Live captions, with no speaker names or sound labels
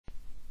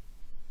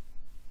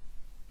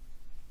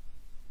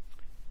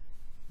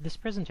This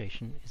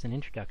presentation is an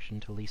introduction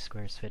to least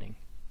squares fitting.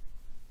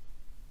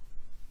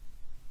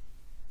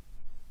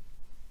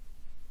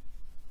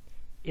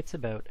 It's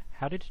about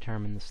how to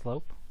determine the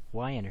slope,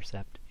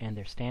 y-intercept, and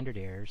their standard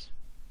errors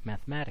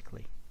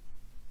mathematically.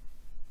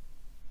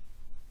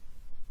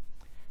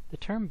 The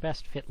term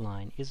best fit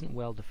line isn't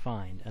well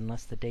defined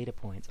unless the data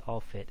points all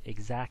fit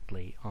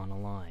exactly on a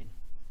line.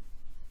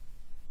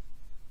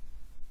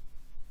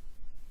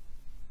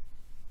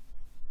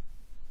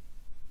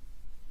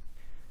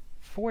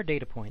 Four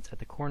data points at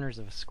the corners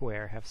of a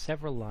square have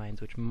several lines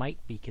which might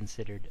be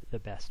considered the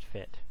best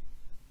fit.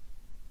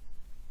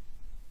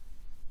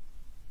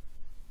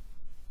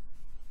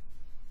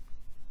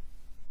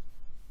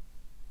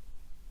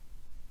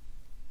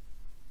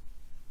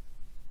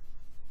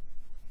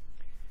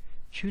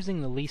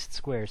 Choosing the least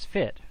squares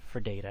fit for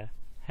data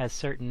has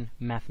certain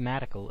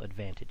mathematical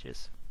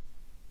advantages.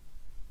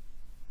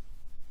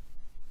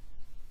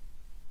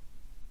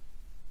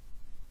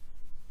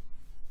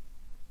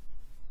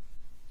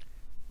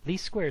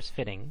 Least squares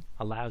fitting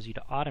allows you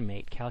to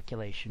automate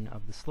calculation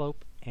of the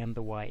slope and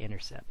the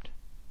y-intercept.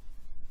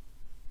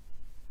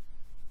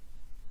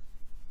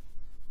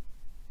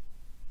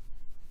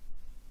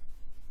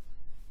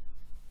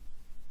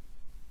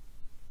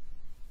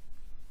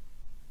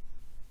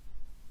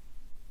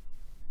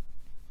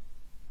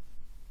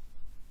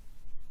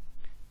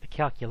 The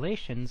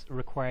calculations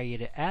require you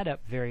to add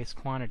up various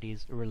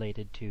quantities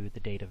related to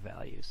the data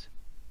values.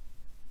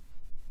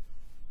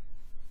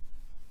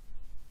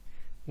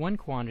 One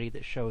quantity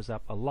that shows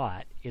up a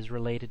lot is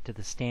related to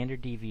the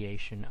standard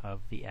deviation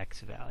of the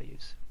x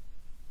values.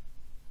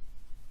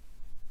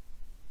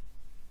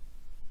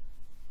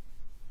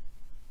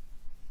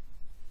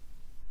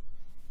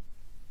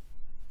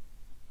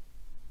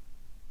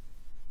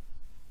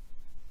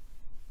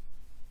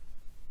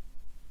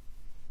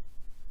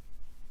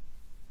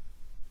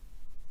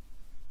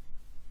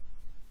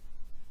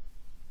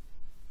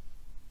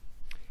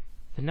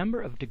 The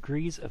number of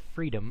degrees of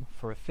freedom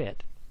for a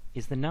fit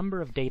is the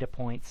number of data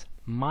points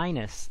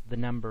minus the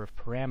number of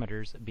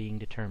parameters being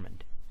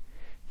determined.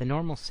 The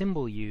normal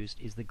symbol used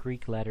is the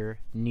Greek letter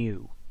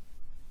nu.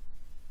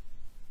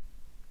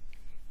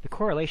 The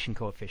correlation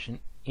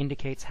coefficient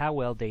indicates how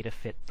well data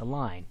fit the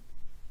line.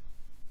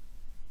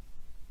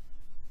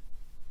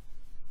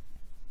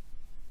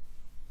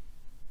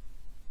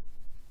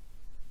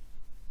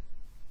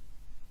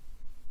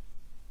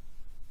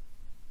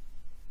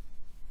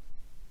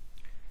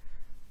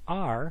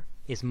 R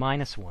is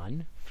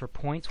 -1 for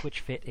points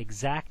which fit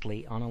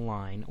exactly on a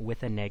line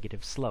with a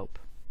negative slope.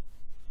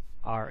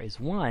 R is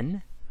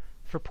 1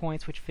 for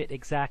points which fit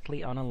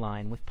exactly on a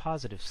line with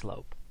positive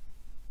slope.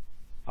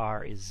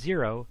 R is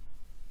 0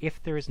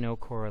 if there is no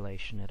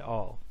correlation at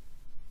all.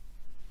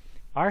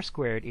 R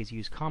squared is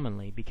used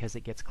commonly because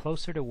it gets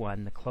closer to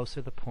 1 the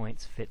closer the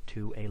points fit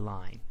to a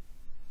line.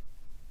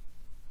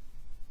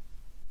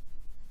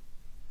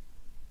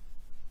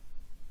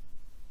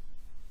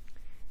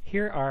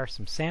 Here are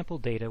some sample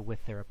data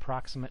with their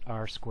approximate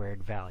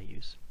R-squared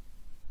values.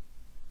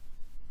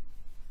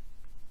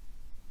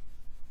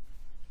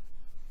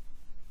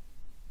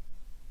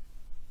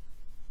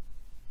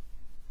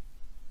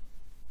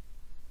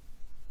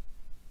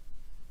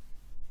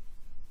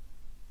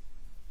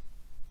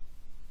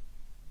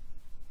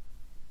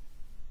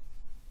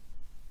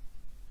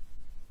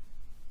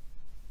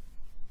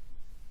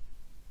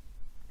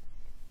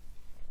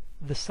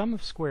 The sum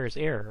of squares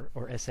error,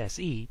 or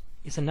SSE,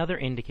 is another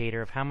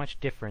indicator of how much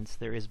difference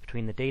there is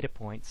between the data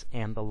points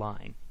and the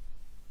line.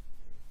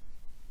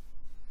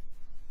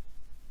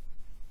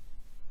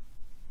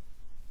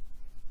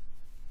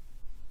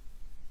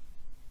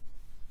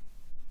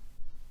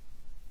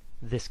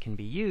 This can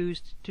be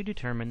used to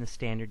determine the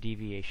standard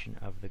deviation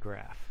of the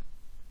graph.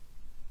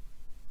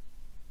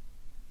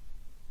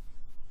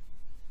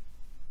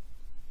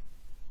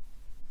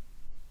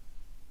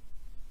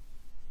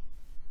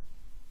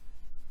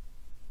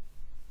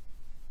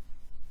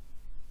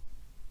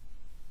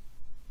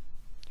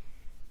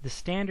 The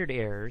standard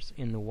errors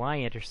in the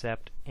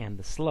y-intercept and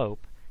the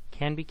slope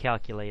can be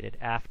calculated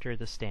after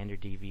the standard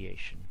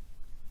deviation.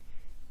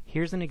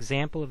 Here's an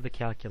example of the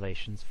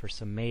calculations for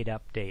some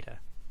made-up data.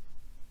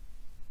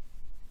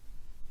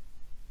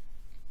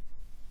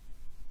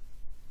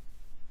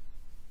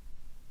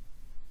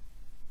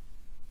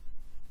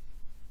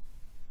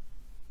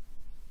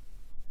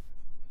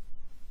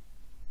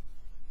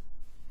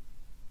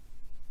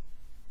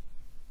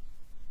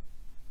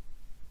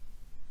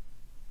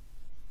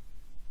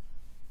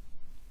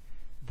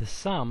 The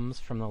sums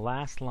from the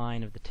last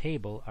line of the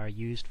table are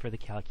used for the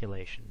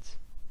calculations.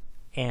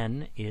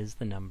 N is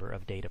the number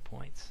of data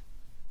points.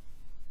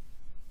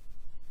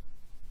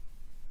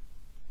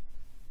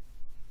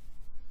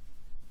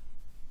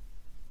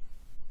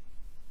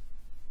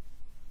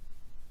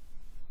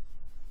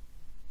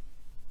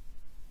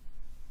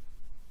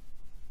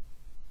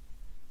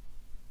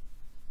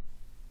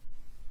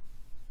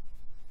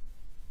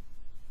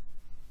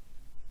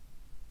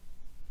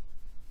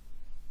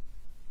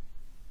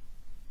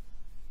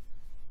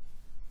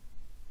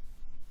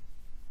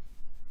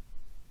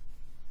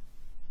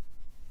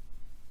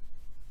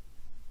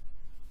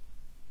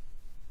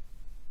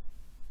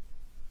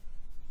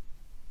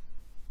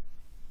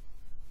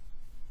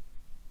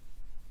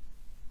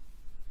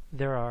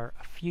 There are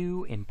a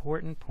few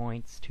important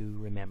points to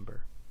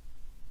remember.